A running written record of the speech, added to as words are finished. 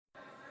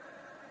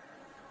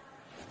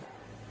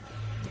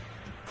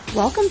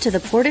Welcome to the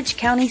Portage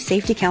County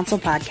Safety Council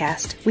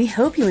podcast. We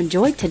hope you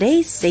enjoyed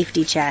today's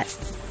safety chat.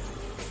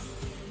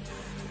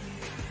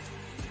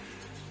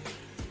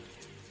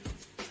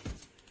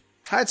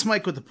 Hi, it's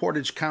Mike with the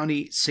Portage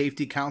County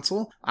Safety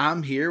Council.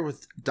 I'm here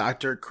with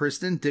Dr.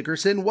 Kristen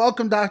Dickerson.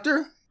 Welcome,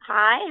 Doctor.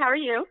 Hi, how are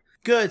you?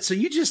 Good. So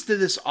you just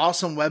did this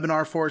awesome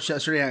webinar for us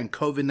yesterday on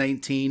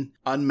COVID-19,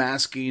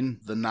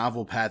 unmasking the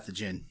novel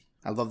pathogen.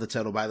 I love the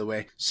title, by the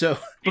way. So,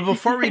 but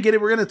before we get it,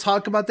 we're going to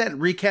talk about that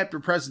and recap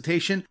your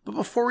presentation. But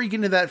before we get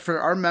into that, for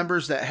our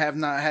members that have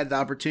not had the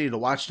opportunity to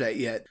watch that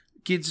yet,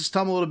 can you just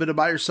tell them a little bit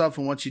about yourself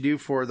and what you do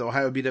for the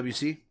Ohio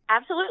BWC?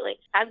 Absolutely.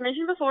 As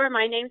mentioned before,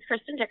 my name is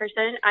Kristen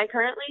Dickerson. I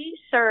currently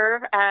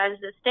serve as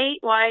the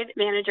statewide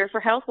manager for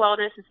health,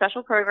 wellness, and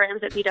special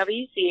programs at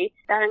BWC.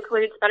 That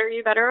includes Better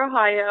You, Better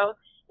Ohio,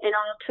 and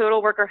all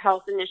total worker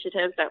health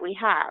initiatives that we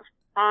have.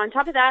 On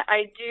top of that,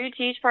 I do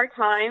teach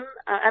part-time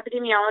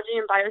epidemiology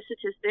and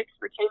biostatistics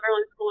for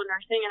Chamberlain School of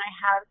Nursing, and I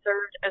have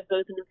served as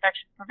both an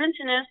infection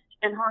preventionist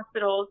in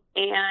hospitals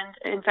and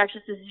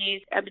infectious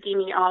disease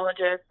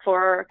epidemiologist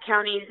for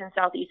counties in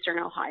southeastern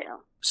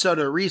Ohio. So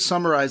to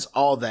re-summarize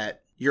all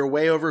that, you're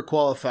way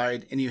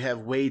overqualified and you have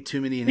way too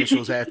many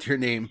initials after your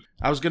name.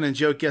 I was going to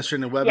joke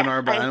yesterday in the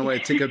webinar, but I don't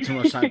want to take up too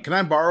much time. Can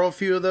I borrow a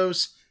few of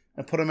those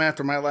and put them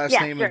after my last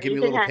name sure. and give me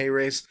a little pay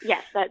raise?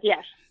 Yes.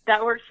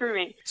 That works for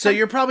me. So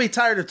you're probably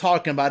tired of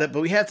talking about it,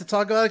 but we have to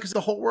talk about it because the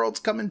whole world's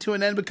coming to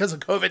an end because of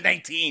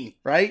COVID-19,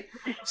 right?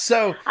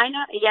 So I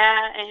know.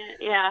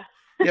 Yeah.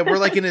 Yeah, we're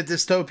like in a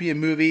dystopian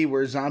movie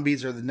where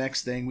zombies are the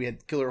next thing. We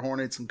had killer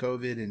hornets and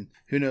COVID and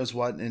who knows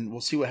what, and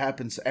we'll see what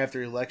happens after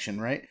the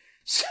election, right?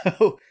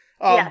 So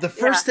the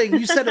first thing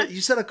you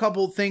said a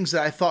couple of things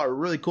that I thought were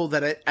really cool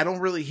that I don't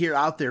really hear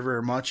out there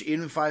very much,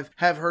 even if I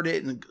have heard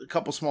it in a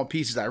couple small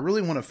pieces I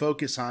really want to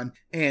focus on.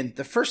 And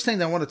the first thing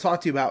that I want to talk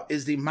to you about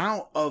is the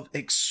amount of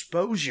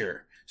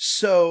exposure.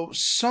 So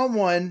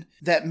someone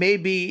that may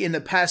be in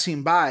the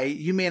passing by,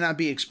 you may not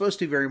be exposed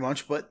to very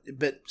much, but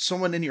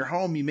someone in your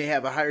home, you may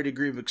have a higher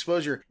degree of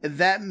exposure. And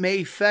that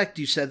may affect,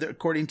 you said, that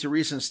according to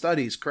recent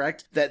studies,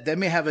 correct? That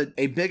may have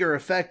a bigger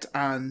effect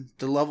on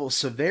the level of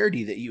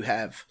severity that you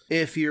have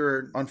if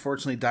you're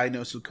unfortunately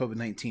diagnosed with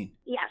COVID-19.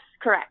 Yes,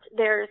 correct.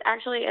 There's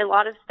actually a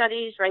lot of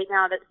studies right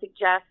now that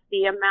suggest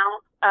the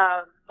amount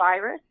of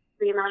virus,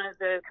 the amount of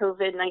the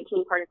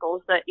COVID-19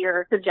 particles that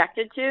you're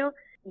subjected to,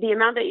 the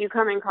amount that you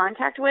come in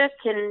contact with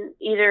can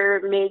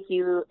either make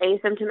you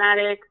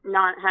asymptomatic,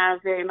 not have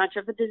very much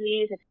of a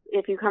disease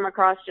if you come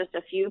across just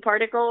a few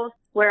particles.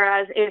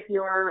 Whereas if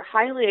you're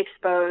highly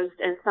exposed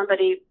and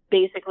somebody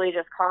basically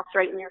just coughs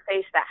right in your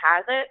face that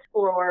has it,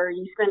 or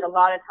you spend a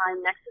lot of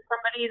time next to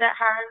somebody that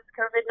has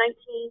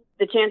COVID-19,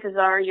 the chances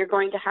are you're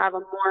going to have a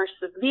more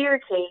severe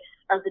case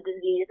of the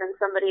disease than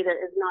somebody that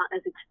is not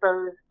as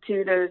exposed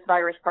to those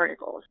virus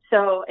particles.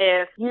 So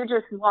if you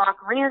just walk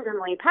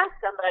randomly past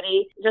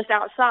somebody just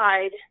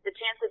outside, the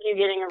chance of you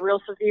getting a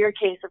real severe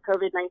case of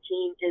COVID-19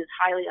 is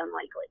highly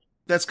unlikely.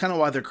 That's kind of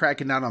why they're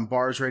cracking down on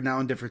bars right now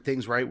and different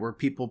things, right? Where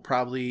people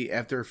probably,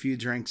 after a few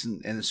drinks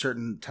and a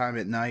certain time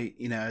at night,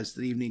 as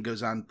the evening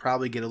goes on,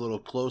 probably get a little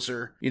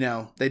closer.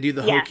 They do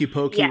the hokey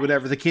pokey,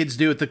 whatever the kids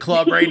do at the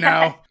club right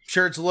now. I'm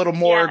sure it's a little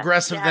more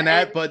aggressive than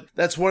that, but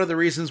that's one of the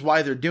reasons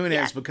why they're doing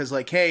it is because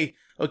like, hey,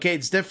 okay,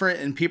 it's different.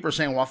 And people are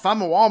saying, well, if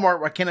I'm a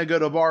Walmart, why can't I go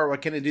to a bar? Why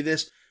can't I do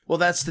this? Well,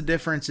 that's the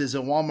difference is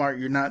at Walmart,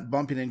 you're not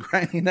bumping and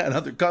grinding at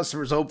other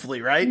customers,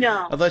 hopefully, right?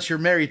 No. Unless you're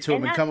married to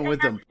them and coming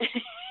with them.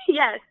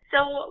 Yes.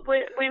 So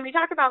when we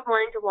talk about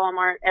going to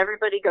Walmart,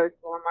 everybody goes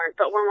to Walmart.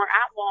 But when we're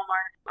at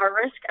Walmart, our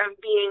risk of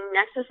being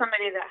next to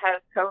somebody that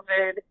has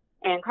COVID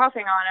and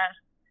coughing on us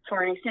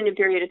for an extended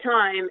period of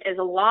time is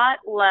a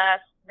lot less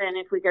than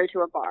if we go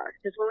to a bar.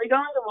 Because when we go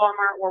into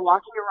Walmart, we're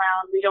walking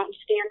around, we don't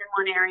stand in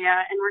one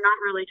area, and we're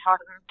not really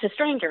talking to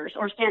strangers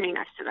or standing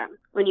next to them.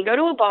 When you go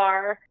to a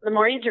bar, the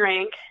more you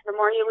drink, the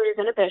more you lose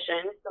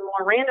inhibitions, the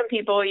more random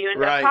people you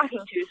end up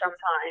talking to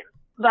sometimes.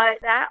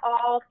 But that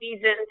all feeds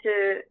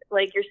into,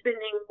 like, you're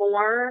spending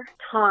more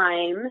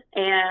time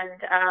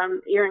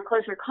and you're in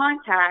closer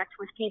contact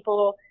with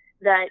people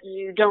that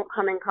you don't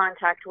come in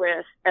contact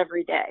with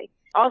every day.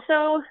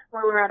 Also,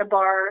 when we're at a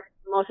bar,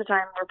 most of the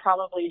time we're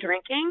probably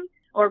drinking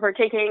or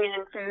partaking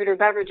in food or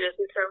beverages,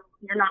 and so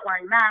you're not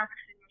wearing masks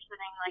and you're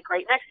sitting, like,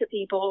 right next to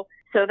people.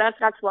 So that's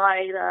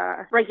why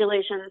the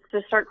regulations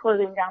to start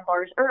closing down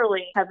bars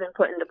early have been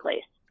put into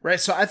place. Right,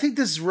 so I think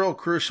this is real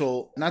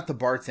crucial, not the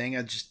bar thing,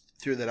 I just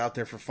threw that out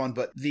there for fun,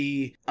 but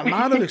the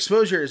amount of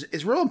exposure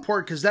is real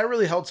important because that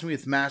really helps me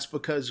with masks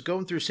because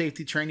going through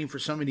safety training for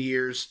so many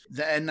years,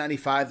 the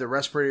N95, the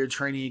respirator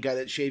training, you got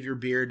to shave your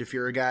beard if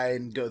you're a guy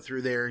and go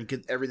through there and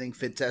get everything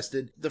fit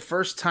tested. The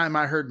first time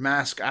I heard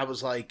mask, I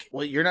was like,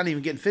 well, you're not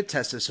even getting fit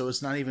tested, so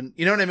it's not even,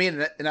 you know what I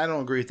mean? And I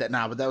don't agree with that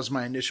now, but that was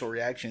my initial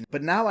reaction.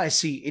 But now I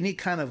see any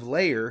kind of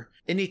layer,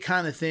 any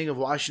kind of thing of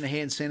washing a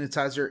hand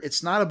sanitizer,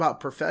 it's not about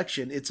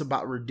perfection. It's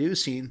about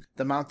reducing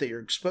the amount that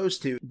you're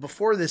exposed to.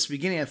 Before this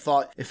beginning, I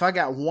thought, if I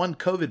got one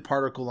COVID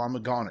particle, I'm a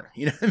goner.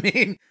 You know what I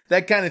mean?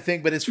 That kind of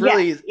thing. But it's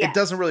really, it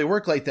doesn't really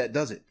work like that,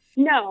 does it?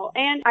 No,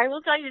 and I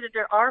will tell you that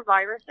there are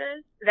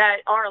viruses that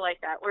are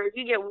like that, where if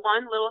you get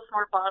one little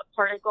small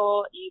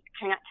particle, you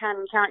can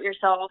count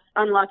yourself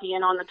unlucky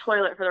and on the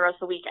toilet for the rest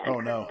of the weekend. Oh,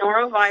 no.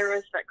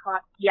 Norovirus that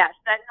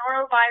that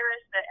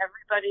norovirus that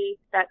everybody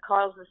that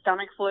causes the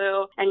stomach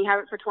flu, and you have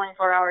it for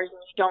 24 hours and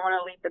you don't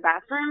want to leave the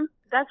bathroom.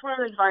 That's one of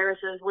those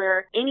viruses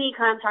where any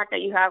contact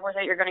that you have with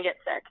it, you're going to get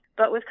sick.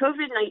 But with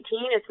COVID-19,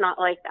 it's not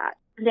like that.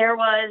 There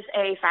was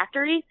a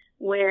factory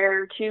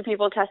where 2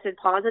 people tested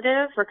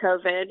positive for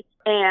COVID,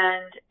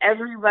 and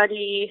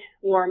everybody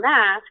wore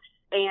masks,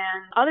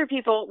 and other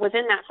people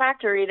within that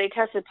factory, they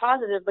tested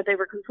positive, but they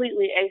were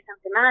completely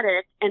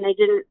asymptomatic, and they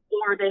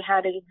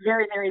had a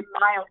very, very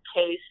mild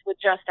case with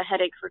just a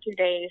headache for 2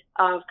 days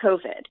of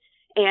COVID.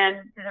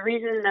 And the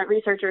reason that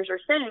researchers are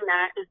saying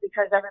that is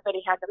because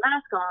everybody had the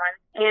mask on.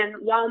 And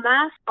while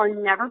masks are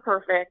never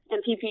perfect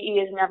and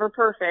PPE is never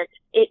perfect,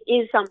 it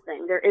is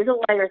something. There is a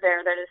layer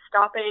there that is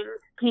stopping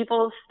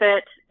people's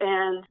spit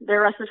and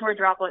their respiratory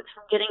droplets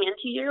from getting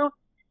into you.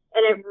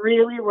 And it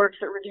really works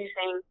at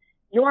reducing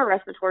your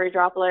respiratory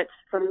droplets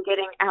from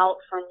getting out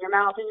from your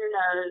mouth and your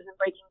nose and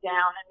breaking down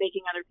and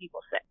making other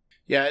people sick.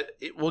 Yeah,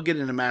 we'll get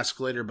into mask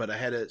later, but I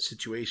had a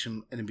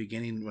situation in the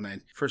beginning when I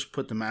first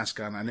put the mask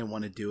on. I didn't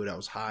want to do it. I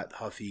was hot,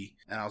 huffy,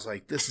 and I was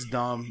like, this is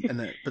dumb,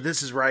 but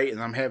this is right, and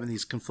I'm having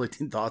these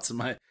conflicting thoughts in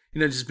my,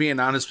 just being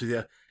honest with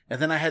you.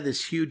 And then I had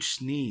this huge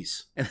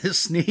sneeze, and this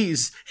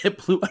sneeze,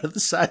 it blew out of the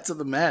sides of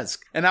the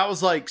mask. And I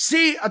was like,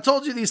 see, I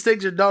told you these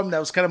things are dumb. That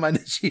was kind of my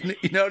niche,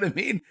 you know what I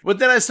mean? But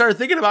then I started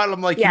thinking about it.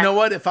 I'm like, You know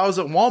what? If I was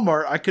at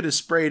Walmart, I could have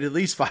sprayed at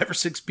least 5 or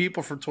 6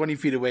 people from 20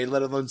 feet away,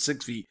 let alone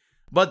 6 feet.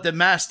 But the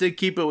mask did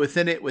keep it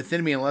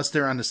within me unless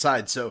they're on the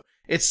side. So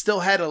it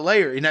still had a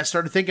layer. And I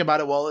started thinking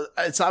about it. Well,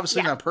 it's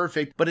obviously not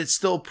perfect, but it's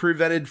still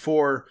prevented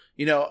for,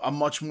 a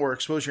much more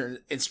exposure,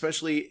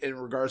 especially in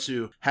regards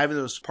to having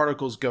those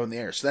particles go in the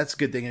air. So that's a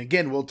good thing. And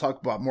again, we'll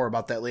talk more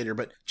about that later,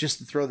 but just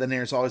to throw that in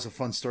there is always a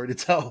fun story to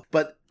tell.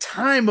 But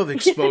time of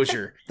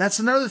exposure, that's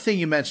another thing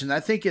you mentioned.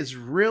 I think is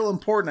real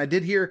important. I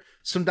did hear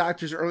some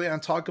doctors early on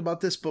talk about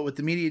this, but with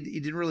the media,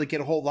 you didn't really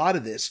get a whole lot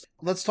of this.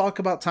 Let's talk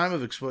about time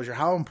of exposure.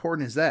 How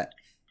important is that?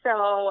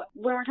 So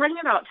when we're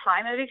talking about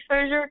time of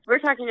exposure, we're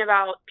talking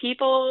about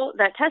people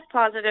that test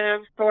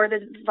positive for the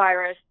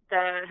virus.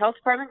 The health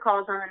department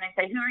calls them and they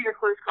say, who are your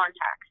close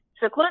contacts?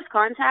 So close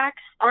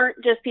contacts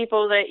aren't just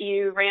people that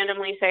you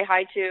randomly say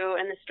hi to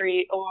in the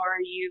street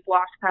or you've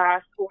walked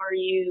past or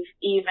you've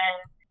even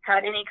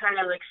had any kind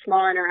of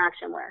small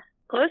interaction with.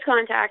 Close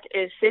contact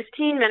is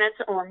 15 minutes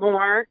or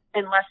more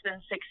and less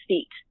than 6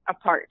 feet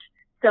apart.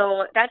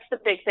 So that's the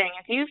big thing.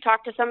 If you've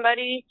talked to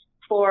somebody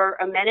for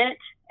a minute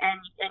and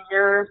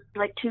you're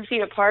 2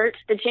 feet apart,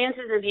 the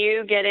chances of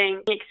you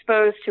getting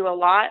exposed to a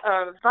lot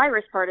of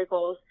virus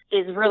particles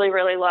is really,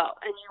 really low.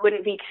 And you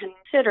wouldn't be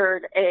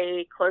considered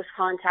a close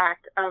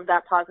contact of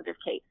that positive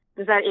case.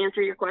 Does that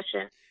answer your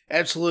question?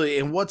 Absolutely.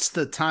 And what's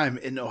the time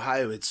in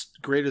Ohio? It's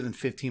greater than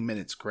 15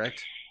 minutes,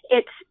 correct?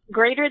 It's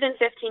greater than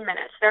 15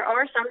 minutes. There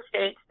are some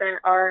states that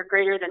are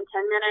greater than 10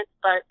 minutes,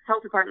 but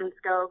health departments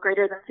go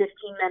greater than 15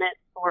 minutes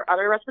for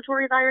other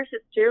respiratory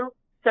viruses too.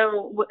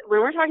 So when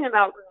we're talking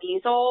about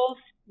measles,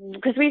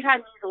 because we've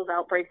had measles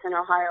outbreaks in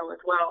Ohio as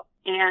well,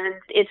 and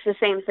it's the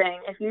same thing.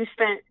 If you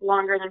spent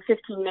longer than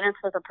 15 minutes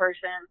with a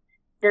person,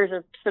 there's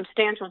a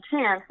substantial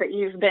chance that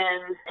you've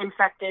been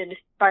infected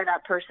by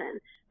that person.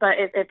 But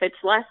if it's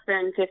less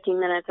than 15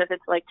 minutes, if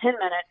it's 10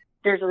 minutes,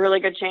 there's a really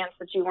good chance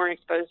that you weren't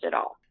exposed at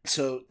all.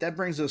 So that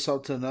brings us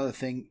up to another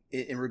thing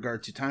in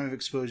regard to time of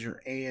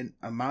exposure and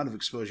amount of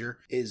exposure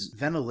is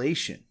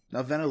ventilation.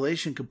 Now,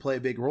 ventilation could play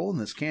a big role in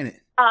this, can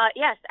it?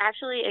 Yes,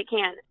 actually it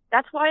can.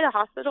 That's why the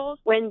hospitals,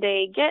 when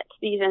they get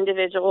these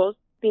individuals,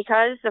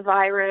 because the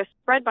virus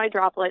spread by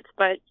droplets,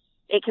 but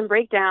it can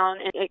break down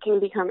and it can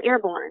become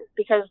airborne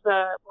because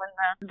when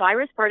the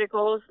virus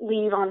particles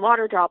leave on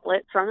water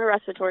droplets from the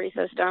respiratory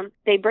system,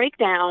 they break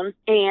down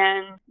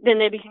and then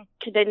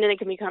they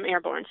can become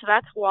airborne. So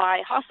that's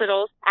why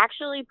hospitals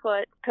actually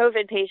put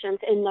COVID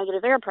patients in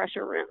negative air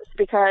pressure rooms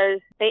because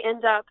they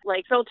end up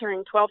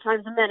filtering 12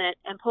 times a minute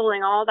and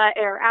pulling all that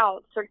air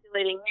out,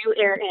 circulating new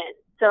air in.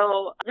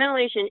 So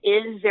ventilation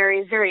is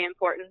very, very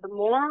important. The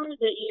more that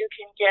you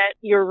can get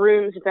your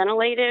rooms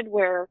ventilated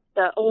where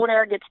the old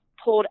air gets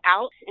pulled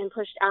out and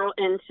pushed out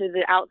into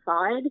the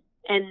outside,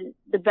 and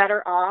the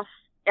better off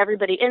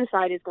everybody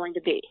inside is going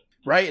to be.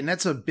 Right, and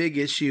that's a big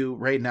issue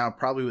right now,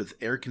 probably with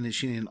air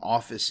conditioning in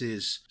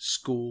offices,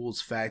 schools,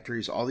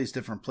 factories, all these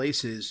different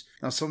places.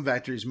 Now, some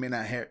factories may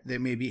not have, they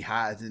may be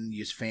hot and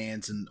use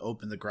fans and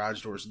open the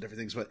garage doors and different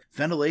things, but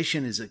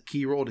ventilation is a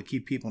key role to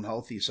keep people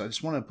healthy. So I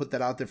just want to put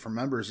that out there for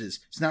members.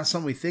 It's not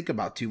something we think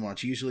about too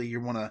much. Usually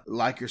you want to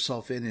lock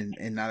yourself in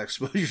and not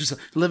expose yourself,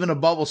 live in a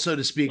bubble, so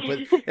to speak, but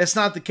that's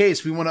not the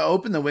case. We want to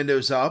open the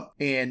windows up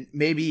and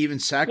maybe even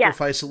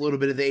sacrifice a little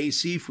bit of the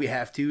AC if we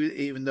have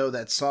to. even though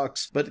that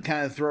sucks, but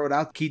kind of throw it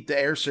out, keep the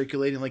air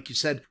circulating, like you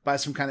said, buy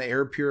some kind of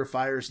air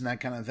purifiers and that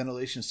kind of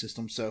ventilation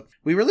system. So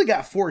we really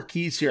got 4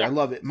 keys here. I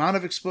love it. Amount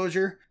of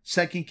exposure,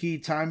 second key,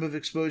 time of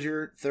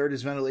exposure, third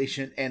is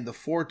ventilation, and the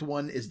fourth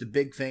one is the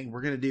big thing.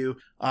 We're going to do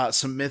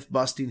some myth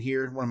busting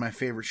here. One of my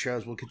favorite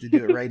shows. We'll get to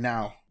do it right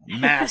now.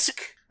 Mask.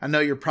 I know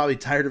you're probably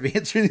tired of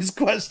answering these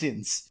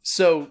questions.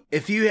 So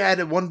if you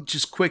had one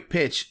just quick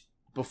pitch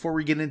before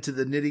we get into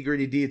the nitty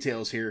gritty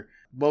details here,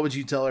 what would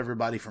you tell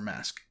everybody for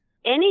mask?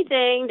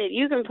 Anything that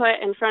you can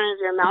put in front of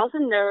your mouth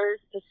and nose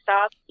to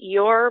stop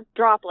your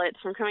droplets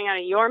from coming out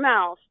of your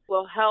mouth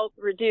will help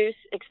reduce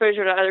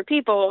exposure to other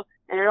people,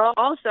 and it'll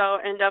also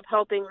end up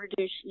helping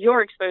reduce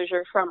your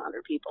exposure from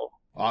other people.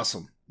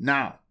 Awesome.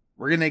 Now,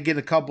 we're going to get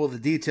a couple of the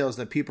details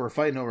that people are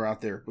fighting over out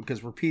there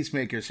because we're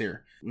peacemakers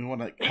here. We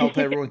want to help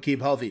everyone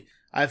keep healthy.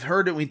 I've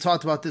heard it, we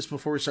talked about this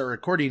before we started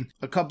recording,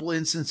 a couple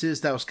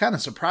instances that I was kind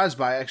of surprised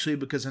by, actually,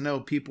 because I know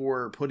people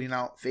were putting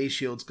out face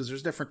shields because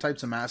there's different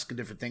types of masks and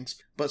different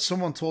things. But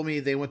someone told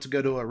me they went to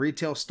go to a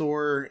retail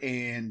store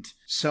and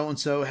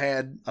so-and-so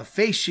had a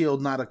face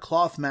shield, not a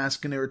cloth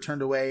mask, and they were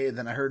turned away. And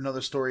then I heard another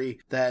story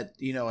that,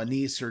 you know, a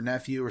niece or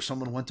nephew or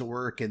someone went to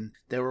work and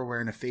they were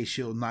wearing a face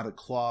shield, not a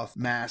cloth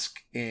mask.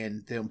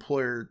 And the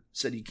employer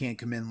said you can't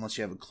come in unless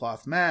you have a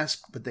cloth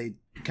mask, but they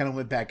kind of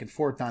went back and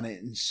forth on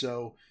it. And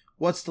so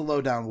what's the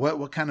lowdown?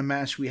 What kind of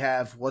mask we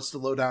have? What's the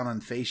lowdown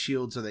on face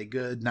shields? Are they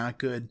good, not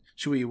good?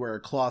 Should we wear a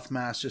cloth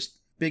mask? Just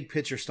big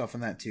picture stuff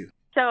on that too.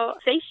 So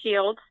face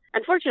shields,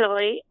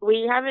 unfortunately,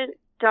 we haven't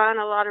done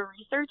a lot of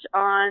research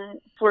on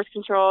force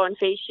control and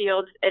face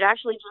shields. It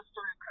actually just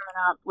started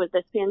coming up with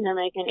this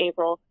pandemic in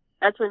April.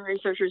 That's when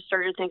researchers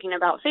started thinking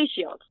about face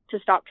shields to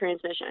stop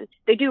transmission.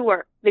 They do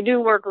work. They do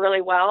work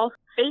really well.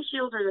 Face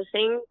shields are the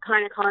same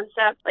kind of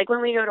concept. Like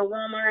when we go to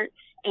Walmart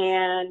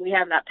and we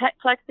have that pet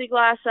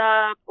plexiglass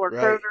up, or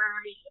Right.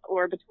 Kroger's,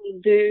 or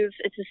between booths,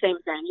 it's the same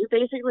thing. You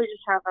basically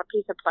just have a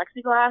piece of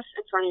plexiglass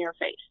in front of your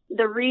face.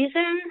 The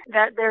reason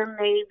that there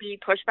may be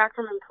pushback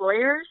from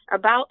employers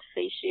about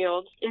face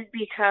shields is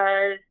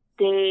because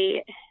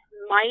they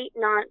might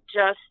not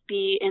just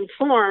be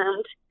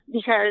informed,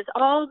 because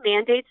all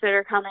mandates that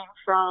are coming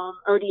from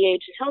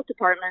ODH and health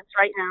departments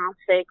right now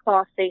say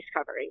cloth face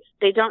coverings.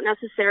 They don't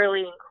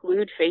necessarily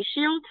include face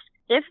shields.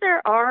 If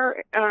there are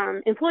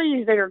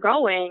employees that are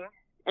going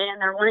and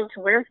they're wanting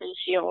to wear face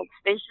shields,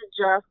 they should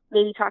just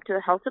maybe talk to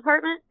the health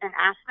department and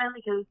ask them,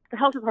 because the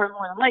health department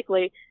more than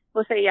likely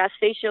will say, yes,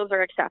 face shields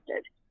are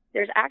accepted.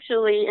 There's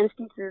actually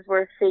instances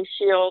where face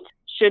shields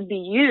should be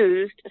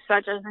used,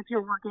 such as if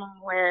you're working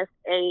with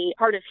a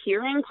hard of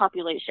hearing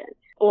population,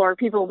 or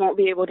people won't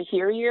be able to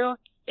hear you,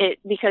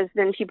 because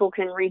then people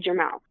can read your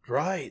mouth.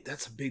 Right.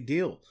 That's a big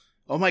deal.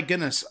 Oh my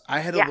goodness. I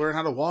had to learn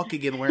how to walk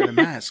again wearing a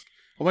mask.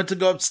 I went to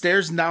go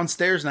upstairs and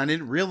downstairs, and I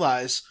didn't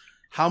realize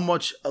how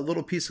much a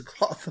little piece of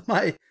cloth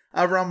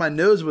around my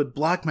nose would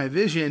block my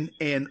vision.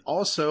 And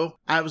also,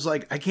 I was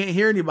like, I can't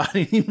hear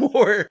anybody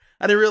anymore.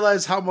 I didn't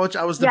realize how much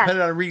I was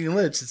dependent on reading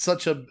lips. It's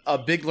such a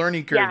big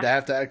learning curve to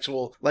have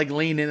to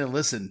lean in and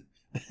listen.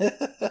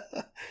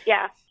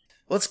 Yeah.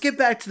 Let's get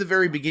back to the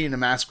very beginning of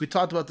mask. We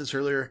talked about this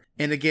earlier.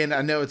 And again,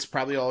 I know it's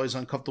probably always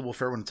uncomfortable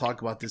for everyone to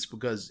talk about this,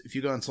 because if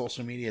you go on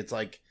social media, it's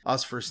like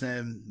us versus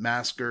them,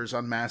 maskers,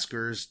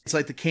 unmaskers. It's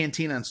like the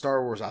canteen on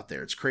Star Wars out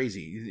there. It's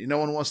crazy. No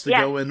one wants to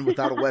go in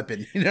without a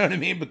weapon. You know what I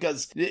mean?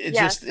 Because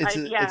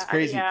it's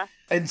crazy.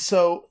 And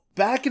so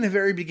back in the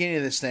very beginning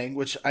of this thing,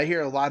 which I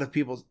hear a lot of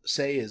people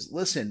say is,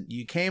 listen,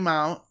 you came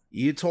out,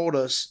 you told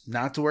us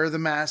not to wear the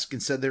mask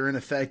and said they're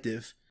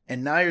ineffective.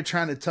 And now you're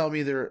trying to tell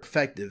me they're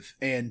effective.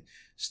 And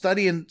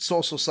studying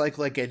social psych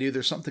like I do,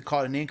 there's something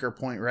called an anchor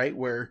point, right?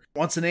 Where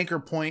once an anchor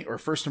point or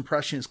first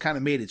impression is kind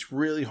of made, it's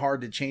really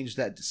hard to change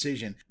that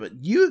decision. But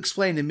you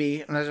explained to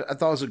me, and I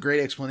thought it was a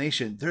great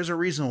explanation, there's a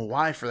reason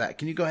why for that.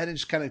 Can you go ahead and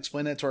just kind of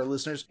explain that to our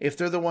listeners? If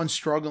they're the ones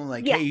struggling,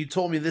 like, hey, you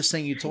told me this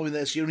thing, you told me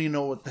this, you don't even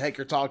know what the heck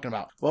you're talking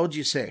about. What would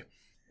you say?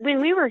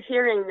 When we were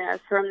hearing this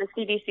from the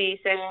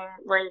CDC saying,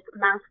 like,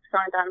 masks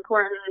aren't that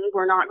important,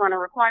 we're not going to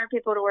require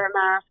people to wear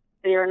masks,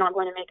 they are not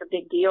going to make a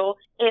big deal,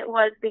 it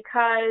was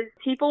because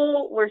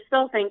people were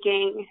still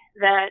thinking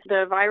that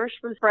the virus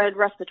was spread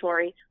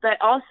respiratory, but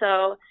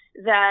also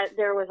that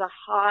there was a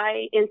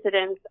high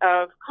incidence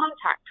of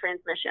contact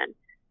transmission.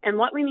 And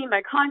what we mean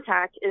by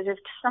contact is if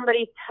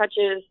somebody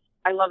touches,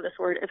 I love this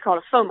word, it's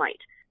called a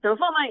fomite. So a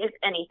fomite is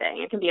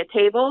anything. It can be a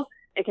table,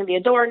 it can be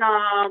a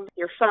doorknob,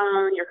 your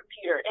phone, your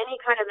computer, any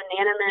kind of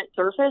inanimate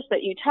surface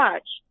that you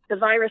touch, the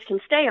virus can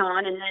stay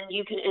on and then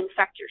you can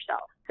infect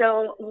yourself.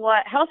 So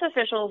what health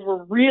officials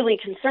were really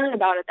concerned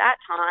about at that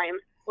time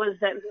was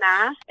that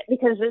masks,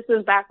 because this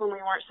was back when we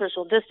weren't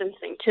social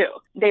distancing too,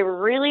 they were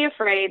really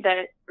afraid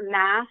that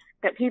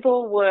that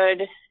people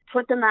would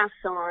put the masks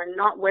on,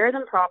 not wear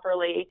them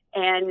properly,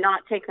 and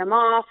not take them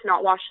off,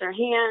 not wash their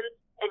hands,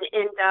 and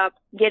end up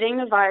getting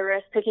the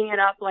virus, picking it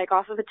up like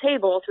off of a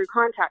table through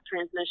contact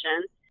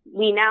transmission.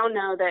 We now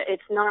know that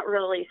it's not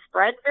really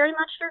spread very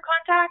much through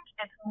contact.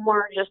 It's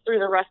more just through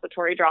the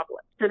respiratory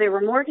droplets. So they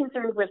were more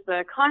concerned with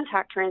the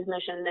contact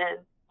transmission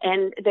than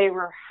And they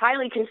were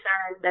highly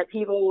concerned that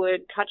people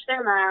would touch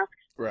their masks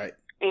right,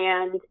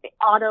 and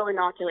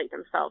auto-inoculate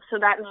themselves. So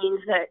that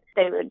means that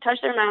they would touch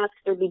their mask,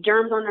 there would be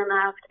germs on their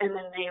mask, and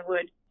then they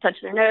would touch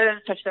their nose,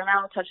 touch their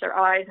mouth, touch their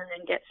eyes, and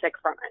then get sick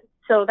from it.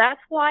 So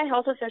that's why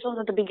health officials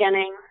at the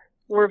beginning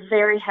were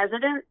very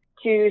hesitant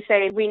to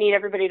say we need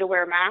everybody to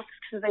wear masks,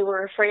 because they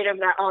were afraid of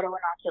that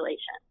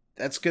auto-inoculation.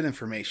 That's good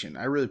information.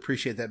 I really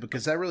appreciate that,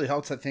 because that really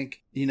helps. I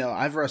think,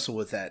 I've wrestled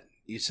with that.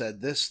 You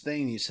said this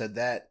thing, you said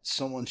that.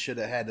 Someone should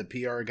have had a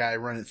PR guy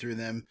run it through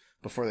them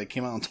before they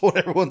came out and told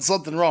everyone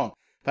something wrong.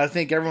 But I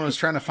think everyone was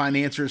trying to find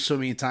answers so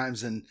many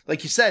times. And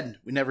like you said,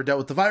 we never dealt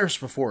with the virus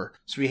before,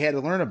 so we had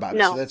to learn about it.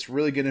 No. So that's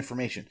really good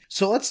information.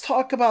 So let's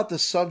talk about the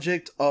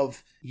subject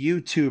of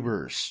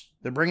YouTubers.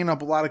 They're bringing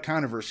up a lot of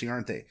controversy,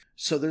 aren't they?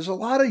 So there's a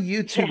lot of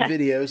YouTube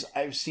videos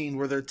I've seen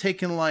where they're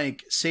taking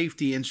like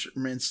safety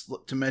instruments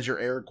to measure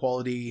air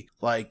quality,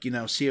 like,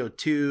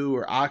 CO2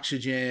 or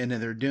oxygen.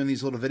 And they're doing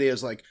these little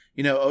videos like,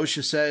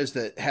 OSHA says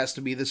that has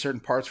to be this certain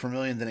parts per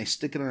million. Then they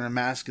stick it on a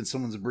mask and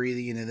someone's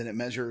breathing, and then it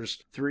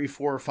measures 3,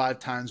 4, or 5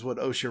 times what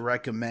OSHA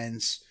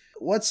recommends.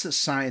 What's the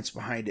science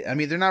behind it? I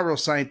mean, they're not real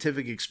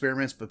scientific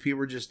experiments, but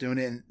people are just doing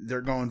it and they're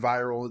going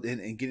viral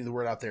and getting the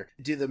word out there.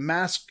 Do the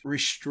masks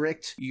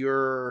restrict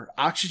your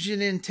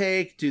oxygen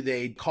intake? Do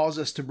they cause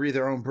us to breathe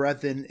our own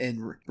breath in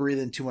and breathe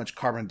in too much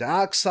carbon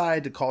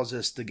dioxide to cause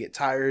us to get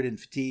tired and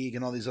fatigue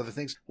and all these other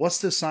things?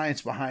 What's the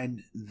science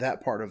behind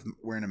that part of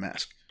wearing a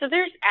mask? So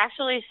there's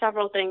actually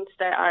several things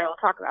that I'll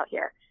talk about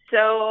here.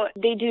 So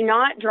they do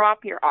not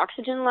drop your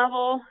oxygen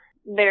level.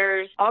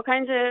 There's all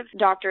kinds of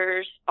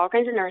doctors, all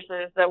kinds of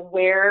nurses that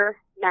wear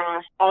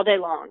masks all day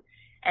long.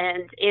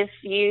 And if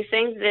you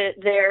think that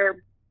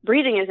their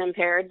breathing is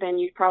impaired, then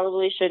you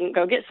probably shouldn't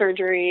go get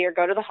surgery or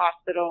go to the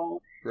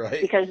hospital, right?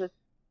 Because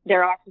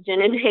their oxygen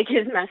intake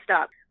is messed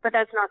up. But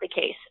that's not the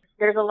case.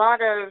 There's a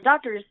lot of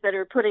doctors that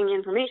are putting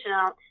information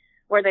out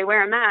where they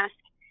wear a mask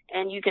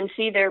and you can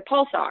see their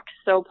pulse ox.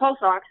 So pulse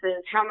ox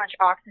is how much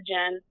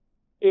oxygen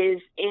is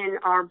in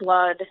our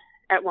blood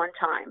at one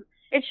time.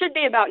 It should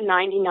be about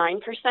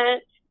 99%.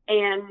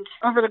 And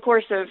over the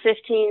course of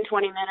 15,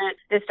 20 minutes,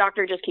 this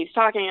doctor just keeps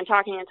talking and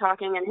talking and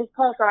talking, and his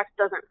pulse ox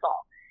doesn't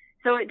fall.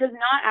 So it does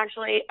not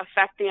actually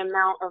affect the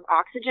amount of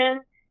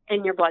oxygen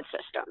in your blood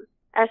system.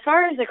 As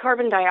far as the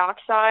carbon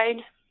dioxide,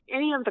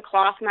 any of the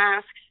cloth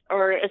masks,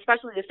 or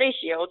especially the face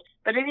shield,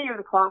 but any of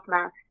the cloth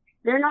masks,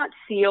 they're not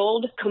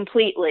sealed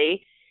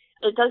completely.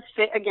 It does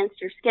fit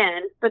against your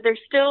skin, but there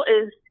still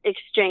is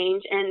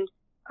exchange, and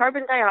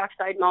carbon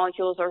dioxide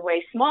molecules are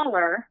way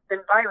smaller than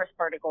virus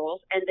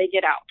particles, and they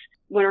get out.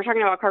 When we're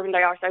talking about carbon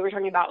dioxide, we're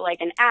talking about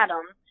like an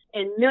atom,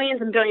 and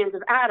billions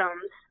of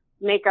atoms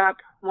make up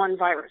one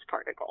virus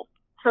particle.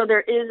 So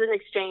there is an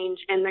exchange,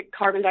 and the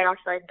carbon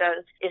dioxide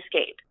does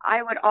escape.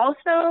 I would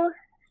also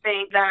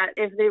think that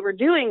if they were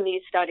doing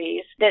these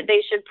studies, that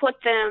they should put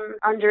them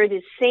under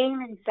the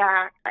same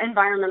exact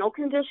environmental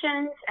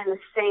conditions and the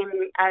same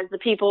as the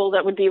people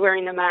that would be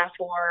wearing the mask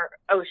for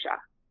OSHA,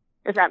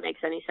 if that makes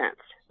any sense.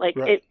 Like,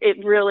 right.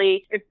 It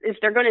really, if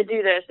they're going to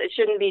do this, it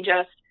shouldn't be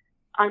just,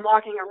 I'm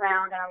walking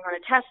around and I'm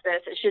going to test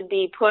this. It should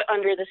be put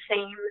under the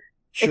same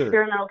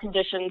experimental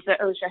conditions that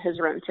OSHA has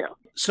run to.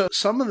 So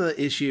some of the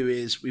issue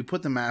is we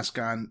put the mask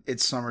on,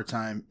 it's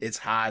summertime, it's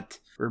hot,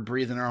 we're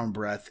breathing our own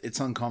breath, it's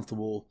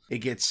uncomfortable, it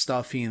gets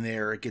stuffy in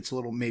there, it gets a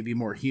little maybe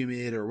more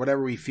humid or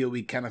whatever we feel,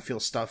 we kind of feel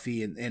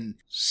stuffy, and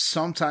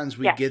sometimes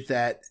we get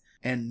that.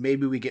 And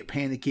maybe we get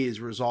panicky as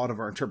a result of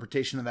our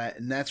interpretation of that.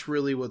 And that's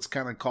really what's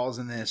kind of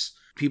causing this.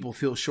 People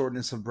feel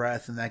shortness of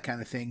breath and that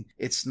kind of thing.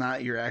 It's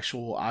not your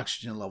actual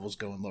oxygen levels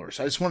going lower.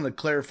 So I just wanted to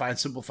clarify and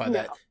simplify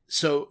that.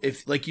 So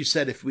if, like you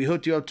said, if we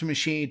hooked you up to a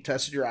machine,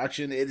 tested your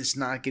oxygen, it is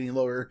not getting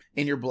lower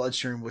in your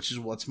bloodstream, which is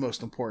what's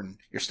most important.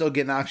 You're still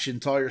getting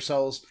oxygen to all your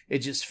cells. It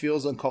just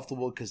feels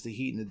uncomfortable because the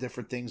heat and the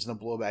different things and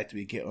the blowback that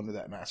we get under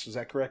that mask. Is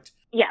that correct?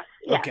 Yes.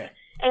 Okay.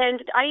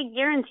 And I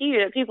guarantee you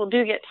that people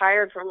do get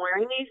tired from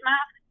wearing these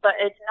masks. But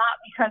it's not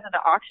because of the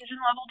oxygen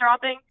level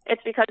dropping.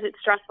 It's because it's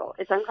stressful.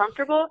 It's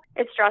uncomfortable.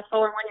 It's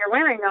stressful. And when you're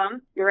wearing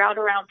them, you're out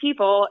around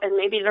people, and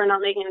maybe they're not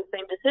making the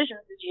same decisions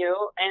as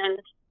you. And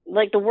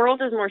like, the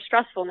world is more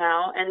stressful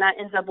now, and that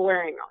ends up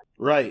wearing on.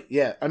 Right.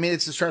 Yeah. I mean,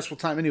 it's a stressful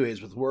time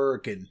anyways with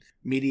work and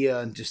media,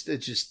 and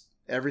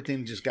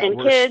everything just got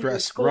worse.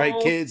 Stress, right?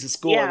 Kids at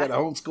school. Yeah. I got to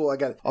homeschool. I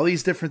got all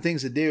these different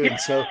things to do. And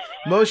so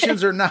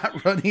emotions are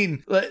not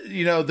running,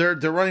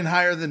 they're running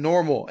higher than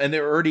normal. And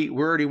we're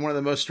already one of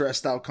the most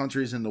stressed out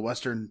countries in the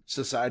Western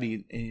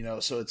society.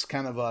 And, so it's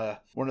kind of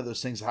one of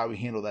those things, how we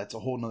handle that. It's a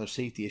whole nother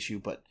safety issue,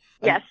 but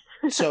yes.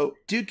 So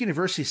Duke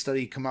University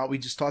study come out. We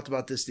just talked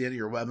about this at the end of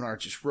your webinar,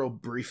 just real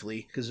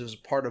briefly, because it was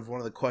part of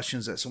one of the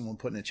questions that someone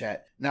put in the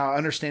chat. Now, I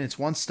understand it's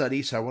one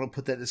study, so I want to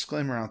put that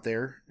disclaimer out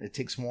there. It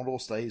takes multiple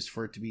studies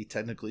for it to be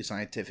technically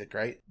scientific,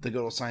 right? The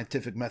good old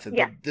scientific method.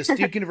 Yeah. But this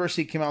Duke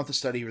University came out with a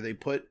study where they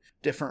put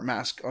different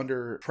masks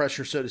under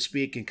pressure, so to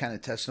speak, and kind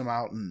of test them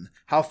out and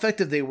how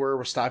effective they were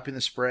with stopping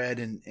the spread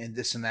and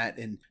this and that,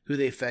 and who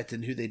they affected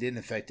and who they didn't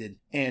affect.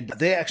 And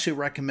they actually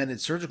recommended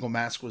surgical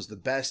mask was the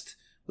best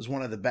was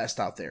one of the best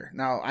out there.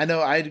 Now, I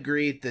know I'd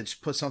agree that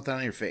just put something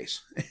on your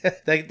face.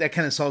 that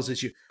kind of solves the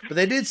issue. But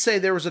they did say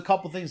there was a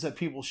couple things that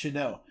people should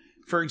know.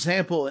 For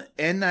example,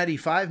 an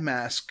N95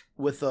 mask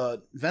with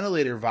a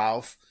ventilator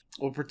valve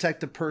will protect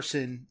the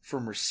person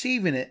from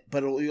receiving it,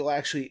 but you'll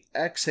actually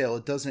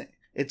exhale.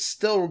 It's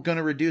still going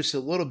to reduce a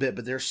little bit,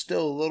 but there's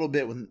still a little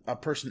bit when a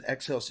person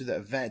exhales through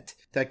that vent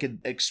that could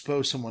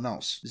expose someone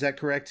else. Is that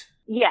correct?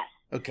 Yes.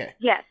 Okay.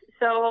 Yes.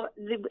 So,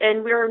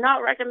 and we're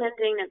not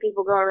recommending that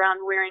people go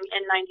around wearing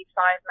N95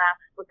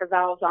 masks with the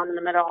valves on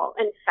them at all.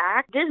 In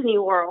fact, Disney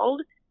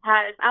World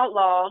has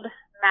outlawed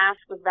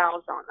masks with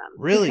valves on them.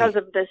 Really? Because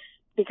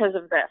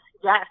of this.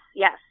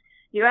 Yes.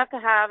 You have to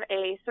have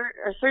a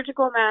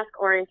surgical mask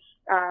or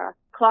a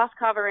cloth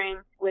covering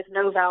with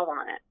no valve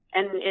on it.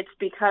 And it's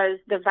because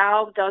the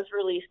valve does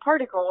release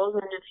particles,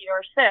 and if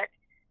you're sick,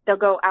 they'll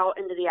go out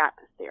into the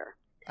atmosphere.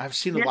 I've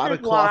seen a lot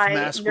of cloth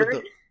masks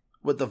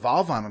with the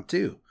valve on them,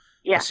 too.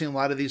 Yeah. I've seen a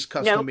lot of these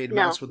custom-made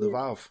masks with the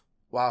valve.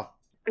 Wow.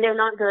 They're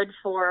not good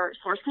for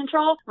source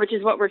control, which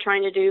is what we're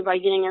trying to do by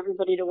getting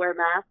everybody to wear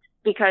masks,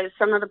 because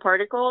some of the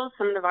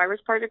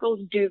virus particles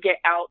do get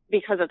out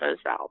because of those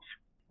valves.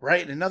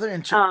 Right. Another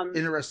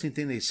interesting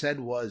thing they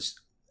said was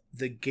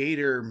the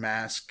gator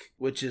mask,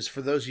 which is,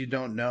 for those of you who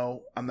don't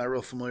know, I'm not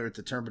real familiar with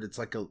the term, but it's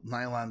like a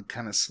nylon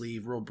kind of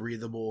sleeve, real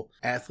breathable.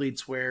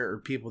 Athletes wear, or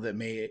people that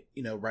may,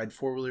 ride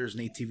four-wheelers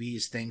and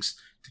ATVs, things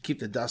to keep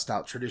the dust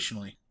out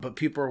traditionally. But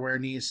people are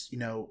wearing these,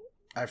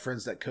 I have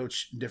friends that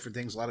coach different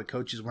things. A lot of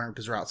coaches wear them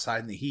because they're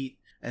outside in the heat,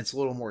 and it's a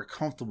little more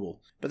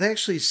comfortable. But they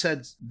actually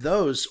said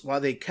those,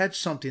 while they catch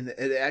something,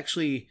 it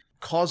actually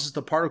causes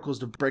the particles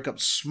to break up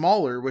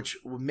smaller, which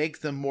would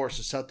make them more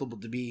susceptible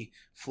to be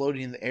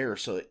floating in the air.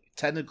 So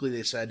technically,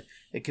 they said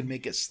it can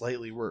make it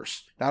slightly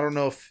worse. Now, I don't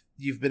know if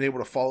you've been able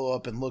to follow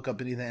up and look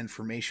up any of that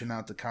information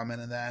out to comment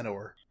on that,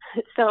 or...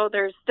 So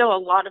there's still a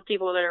lot of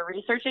people that are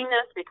researching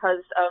this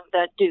because of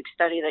that Duke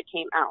study that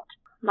came out.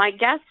 My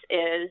guess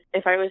is,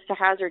 if I was to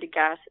hazard a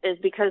guess, is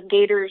because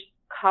gators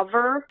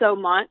cover so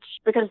much,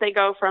 because they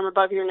go from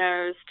above your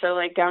nose to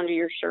like down to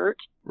your shirt.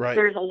 Right.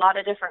 There's a lot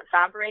of different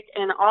fabric,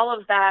 and all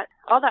that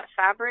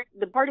fabric,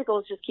 the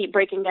particles just keep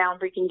breaking down.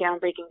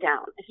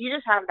 If you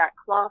just have that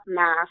cloth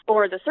mask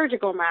or the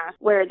surgical mask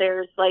where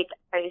there's like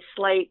a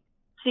slight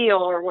seal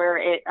or where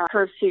it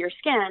curves to your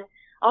skin,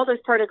 all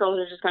those particles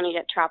are just going to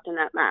get trapped in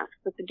that mask.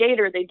 With the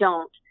gator, they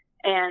don't.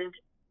 And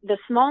the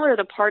smaller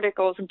the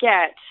particles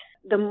get,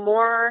 the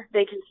more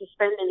they can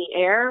suspend in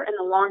the air and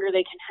the longer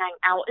they can hang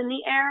out in the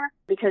air,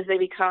 because they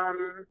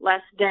become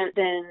less dense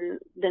than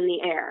the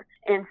air.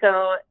 And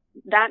so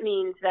that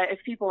means that if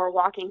people are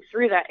walking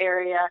through that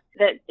area,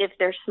 that if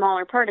there's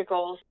smaller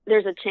particles,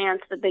 there's a chance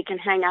that they can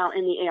hang out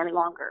in the air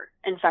longer,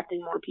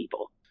 infecting more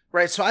people.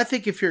 Right. So I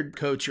think if you're a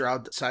coach, you're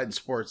outside in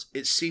sports,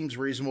 it seems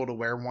reasonable to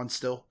wear one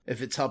still if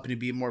it's helping you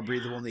be more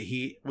breathable in the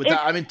heat.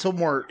 Until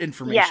more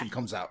information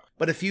comes out.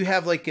 But if you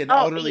have like an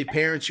elderly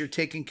parents you're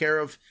taking care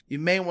of, you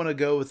may want to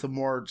go with a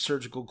more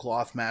surgical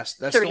cloth mask.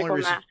 That's the only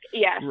reason.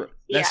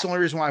 That's the only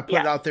reason why I put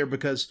it out there,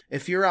 because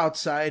if you're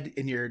outside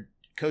and you're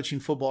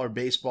coaching football or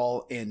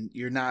baseball and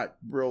you're not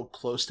real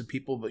close to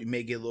people, but you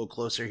may get a little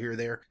closer here or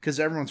there, because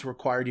everyone's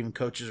required, even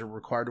coaches are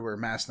required to wear a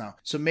mask now.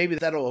 So maybe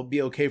that'll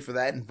be okay for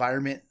that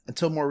environment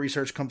until more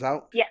research comes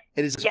out. Yeah.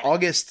 It is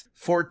August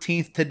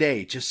 14th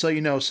today, just so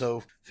you know.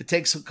 So if it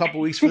takes a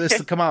couple weeks for this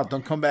to come out,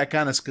 don't come back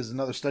on us because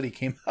another study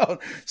came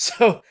out.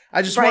 So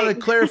I just wanted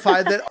to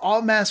clarify that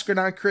all masks are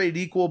not created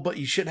equal, but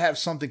you should have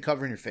something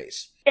covering your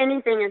face.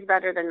 Anything is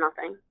better than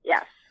nothing.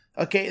 Yes.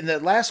 Okay, and the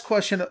last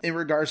question in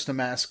regards to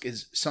mask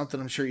is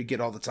something I'm sure you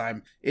get all the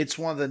time. It's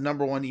one of the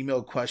number one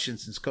email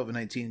questions since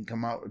COVID-19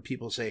 come out, where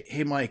people say,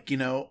 hey, Mike,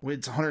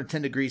 it's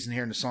 110 degrees in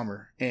here in the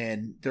summer,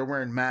 and they're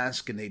wearing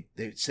masks, and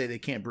they say they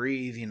can't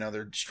breathe,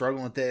 they're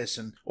struggling with this,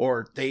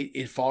 or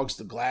it fogs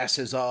the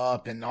glasses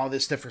up, and all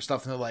this different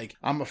stuff, and they're like,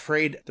 I'm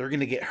afraid they're going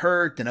to get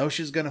hurt, then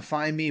OSHA's going to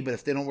find me, but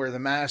if they don't wear the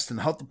mask, then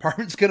the health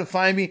department's going to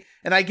find me.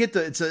 And I get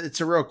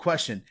it's a real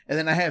question. And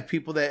then I have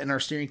people that in our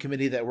steering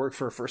committee that work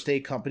for a first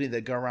aid company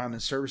that go around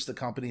and service the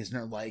companies, and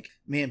they're like,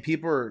 man,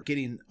 people are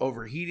getting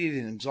overheated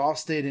and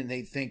exhausted, and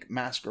they think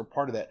masks are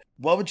part of that.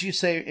 What would you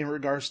say in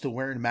regards to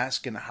wearing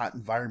masks in a hot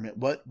environment?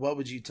 What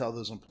would you tell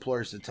those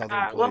employers to tell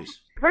their employees?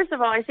 Well, first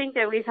of all, I think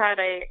that we've had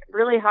a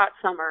really hot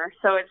summer,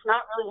 so it's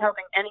not really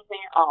helping anything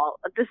at all.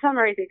 This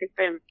summer, I think it's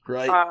been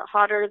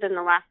hotter than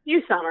the last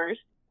few summers.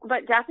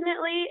 But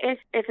definitely,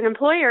 if an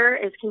employer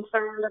is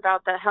concerned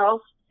about the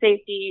health,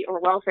 safety,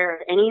 or welfare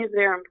of any of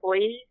their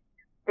employees,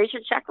 they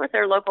should check with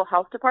their local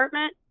health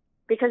department,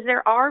 because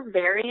there are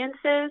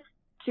variances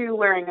to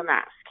wearing a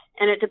mask,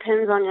 and it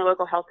depends on your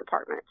local health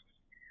department.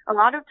 A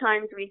lot of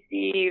times we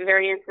see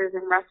variances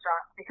in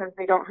restaurants because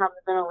they don't have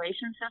the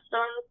ventilation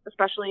systems,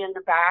 especially in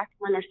the back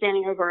when they're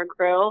standing over a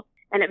grill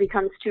and it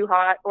becomes too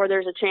hot, or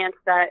there's a chance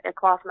that a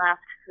cloth mask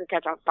could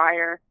catch on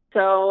fire.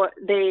 So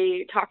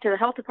they talk to the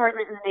health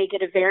department and they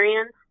get a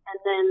variance, and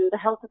then the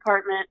health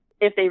department,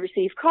 if they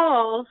receive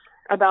calls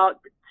about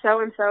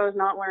so-and-so is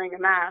not wearing a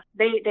mask,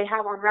 they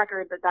have on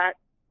record that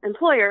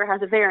employer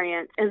has a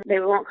variance and they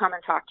won't come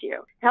and talk to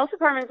you. Health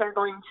departments aren't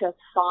going to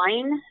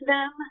fine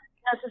them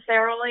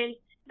necessarily.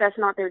 That's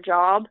not their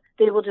job.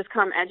 They will just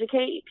come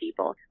educate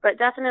people. But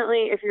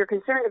definitely, if you're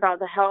concerned about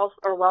the health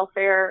or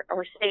welfare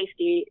or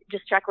safety,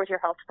 just check with your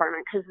health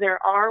department, because there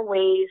are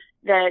ways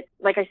that,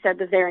 like I said,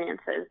 the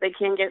variances, they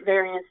can get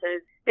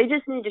variances. They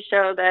just need to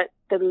show that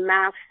the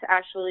masks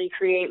actually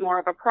create more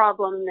of a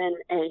problem than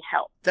any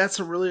help. That's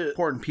a really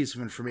important piece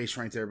of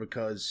information right there,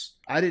 because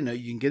I didn't know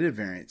you can get a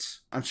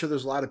variance. I'm sure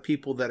there's a lot of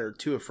people that are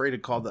too afraid to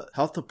call the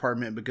health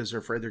department because they're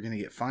afraid they're going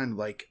to get fined,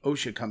 like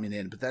OSHA coming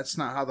in. But that's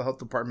not how the health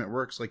department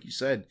works, like you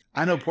said.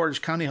 I know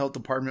Portage County Health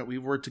Department,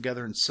 we've worked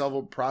together in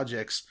several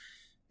projects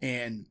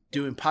and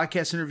doing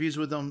podcast interviews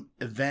with them,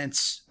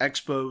 events,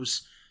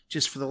 expos.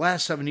 Just for the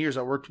last 7 years,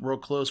 I worked real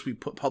close. We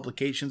put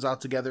publications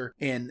out together.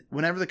 And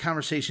whenever the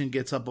conversation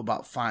gets up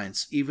about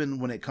fines, even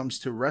when it comes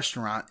to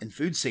restaurant and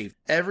food safety,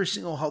 every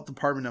single health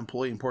department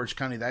employee in Portage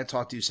County that I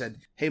talked to said,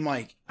 hey,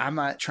 Mike, I'm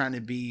not trying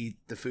to be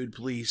the food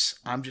police.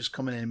 I'm just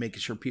coming in and making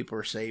sure people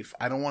are safe.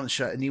 I don't want to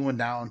shut anyone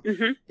down.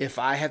 Mm-hmm. If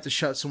I have to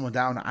shut someone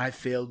down, I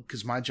failed,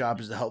 because my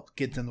job is to help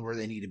get them to where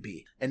they need to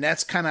be. And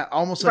that's kind of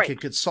almost like a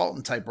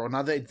consultant type role.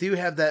 Now, they do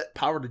have that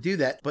power to do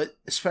that, but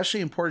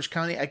especially in Portage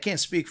County, I can't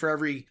speak for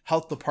every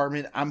health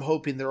department. I'm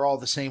hoping they're all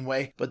the same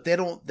way, but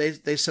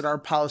they said our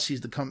policy is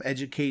to come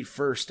educate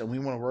first, and we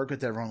want to work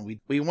with everyone.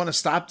 We want to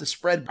stop the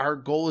spread. Our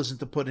goal isn't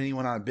to put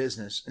anyone out of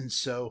business. And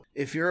so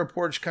if you're a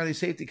Portage County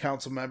Safety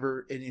Council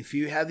member, and if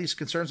you have these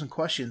concerns and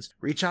questions,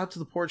 reach out to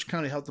the Portage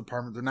County Health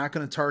Department. They're not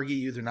going to target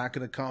you. They're not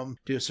going to come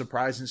do a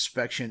surprise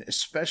inspection,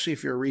 especially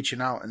if you're reaching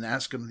out and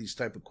asking them these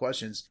type of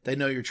questions. They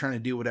know you're trying to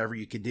do whatever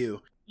you could do.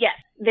 Yes,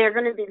 they're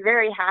going to be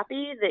very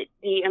happy that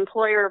the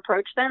employer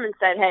approached them and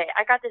said, hey,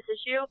 I got this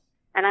issue,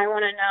 and I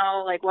want to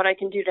know like what I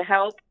can do to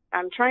help.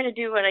 I'm trying to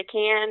do what I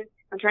can.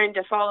 I'm trying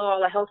to follow all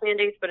the health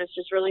mandates, but it's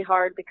just really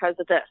hard because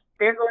of this.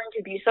 They're going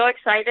to be so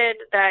excited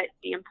that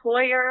the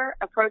employer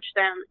approached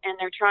them and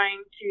they're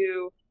trying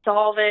to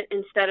solve it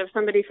instead of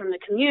somebody from the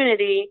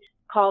community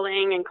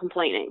calling and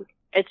complaining.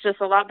 It's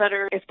just a lot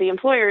better if the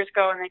employers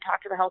go and they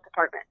talk to the health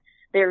department.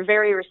 They're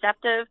very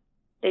receptive.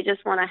 They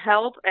just want to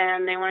help,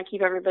 and they want to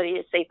keep everybody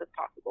as safe as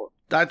possible.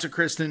 Dr.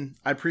 Kristen,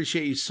 I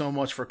appreciate you so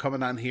much for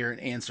coming on here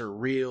and answer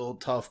real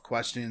tough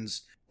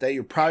questions that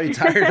you're probably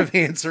tired of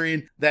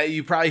answering, that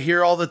you probably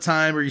hear all the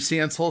time or you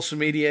see on social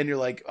media and you're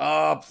like,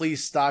 oh,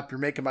 please stop. You're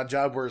making my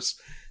job worse.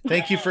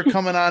 Thank you for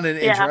coming on and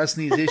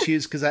addressing these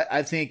issues, because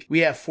I think we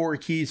have 4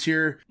 keys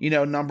here. You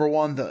know, number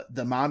one, the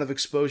amount of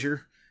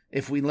exposure.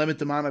 If we limit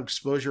the amount of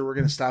exposure, we're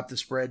going to stop the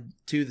spread.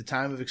 2, the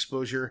time of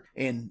exposure.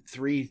 And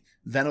 3,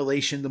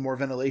 ventilation. The more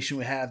ventilation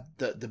we have,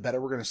 the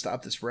better we're going to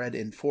stop the spread.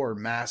 And 4,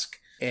 mask.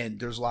 And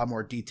there's a lot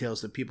more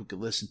details that people could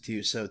listen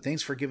to. So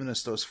thanks for giving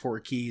us those 4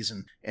 keys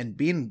and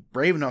being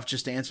brave enough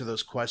just to answer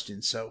those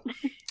questions. So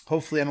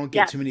hopefully I don't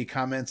get too many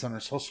comments on our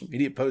social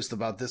media post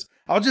about this.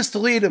 I'll just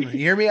delete them. You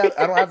hear me? I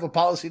don't have a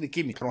policy to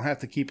keep me. I don't have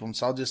to keep them.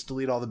 So I'll just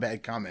delete all the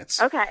bad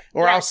comments. Okay.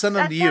 Or I'll send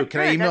them to you.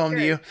 Can I email them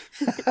to you?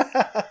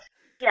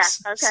 Yeah,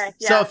 okay.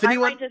 Yeah. So if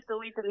anyone, I might just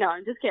delete them. No,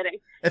 I'm just kidding.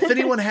 If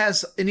anyone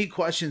has any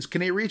questions,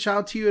 can they reach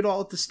out to you at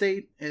all at the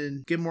state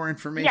and give more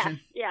information?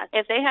 Yeah.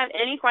 If they have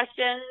any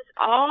questions,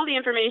 all the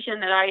information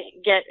that I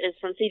get is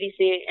from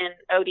CDC and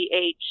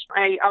ODH.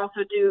 I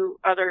also do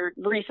other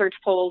research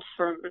polls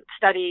from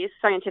studies,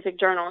 scientific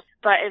journals.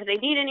 But if they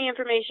need any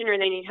information or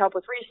they need help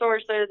with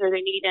resources or they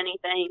need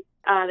anything,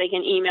 they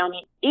can email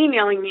me.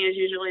 Emailing me is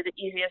usually the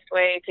easiest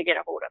way to get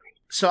a hold of me.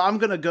 So I'm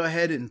going to go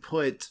ahead and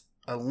put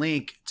a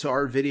link to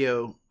our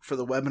video for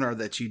the webinar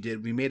that you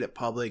did. We made it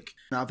public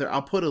out there.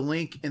 I'll put a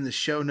link in the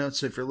show notes.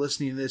 So if you're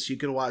listening to this, you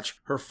can watch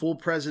her full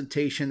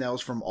presentation. That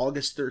was from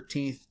August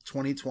 13th,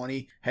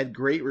 2020. Had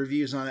great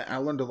reviews on it. I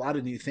learned a lot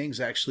of new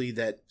things, actually,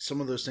 that some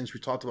of those things we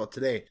talked about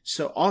today.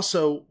 So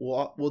also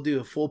we'll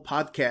do a full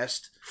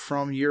podcast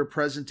from your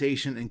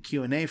presentation and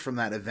Q&A from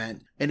that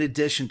event in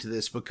addition to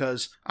this,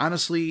 because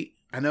honestly,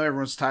 I know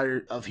everyone's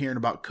tired of hearing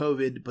about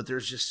COVID, but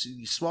there's just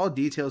these small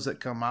details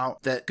that come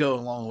out that go a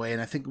long way. And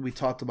I think we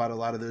talked about a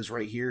lot of those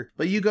right here.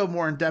 But you go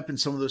more in depth in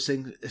some of those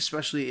things,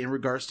 especially in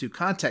regards to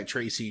contact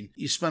tracing.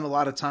 You spend a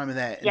lot of time in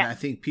that. And I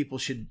think people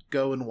should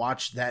go and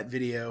watch that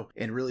video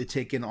and really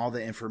take in all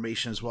the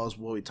information as well as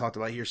what we talked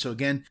about here. So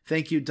again,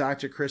 thank you,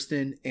 Dr.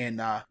 Kristen.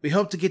 And we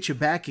hope to get you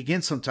back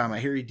again sometime. I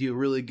hear you do a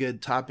really good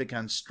topic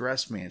on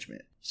stress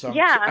management. So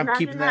I'm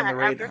keeping that in the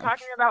radar. After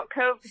talking about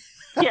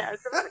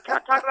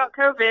COVID, talk about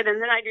COVID,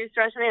 and then I do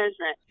stress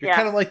management. You're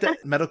kind of like the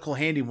medical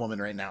handy woman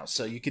right now,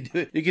 so you can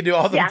do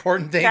all the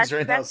important things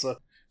right now.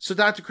 So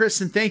Dr.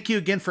 Kristen, thank you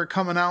again for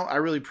coming out. I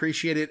really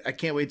appreciate it. I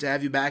can't wait to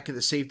have you back at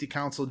the Safety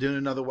Council doing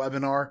another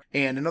webinar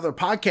and another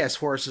podcast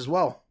for us as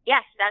well.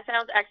 Yes, that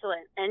sounds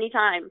excellent.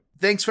 Anytime.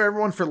 Thanks for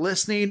everyone for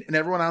listening, and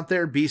everyone out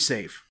there, be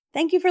safe.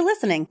 Thank you for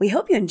listening. We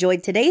hope you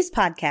enjoyed today's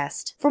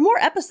podcast. For more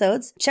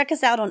episodes, check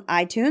us out on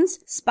iTunes,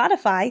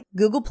 Spotify,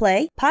 Google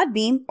Play,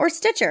 Podbeam, or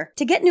Stitcher.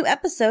 To get new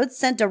episodes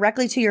sent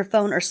directly to your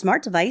phone or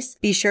smart device,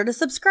 be sure to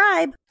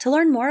subscribe. To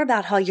learn more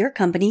about how your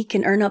company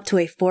can earn up to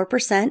a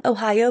 4%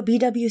 Ohio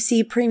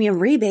BWC premium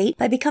rebate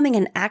by becoming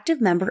an active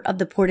member of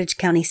the Portage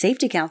County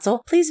Safety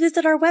Council, please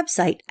visit our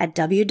website at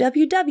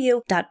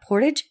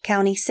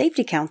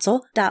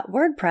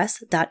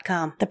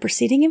www.portagecountysafetycouncil.wordpress.com. The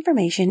preceding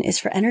information is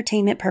for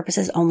entertainment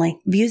purposes only.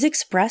 Views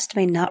expressed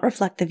may not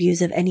reflect the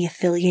views of any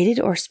affiliated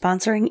or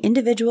sponsoring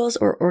individuals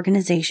or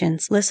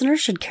organizations. Listeners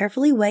should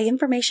carefully weigh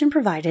information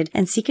provided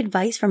and seek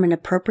advice from an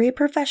appropriate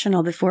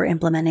professional before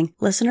implementing.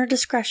 Listener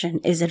discretion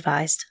is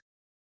advised.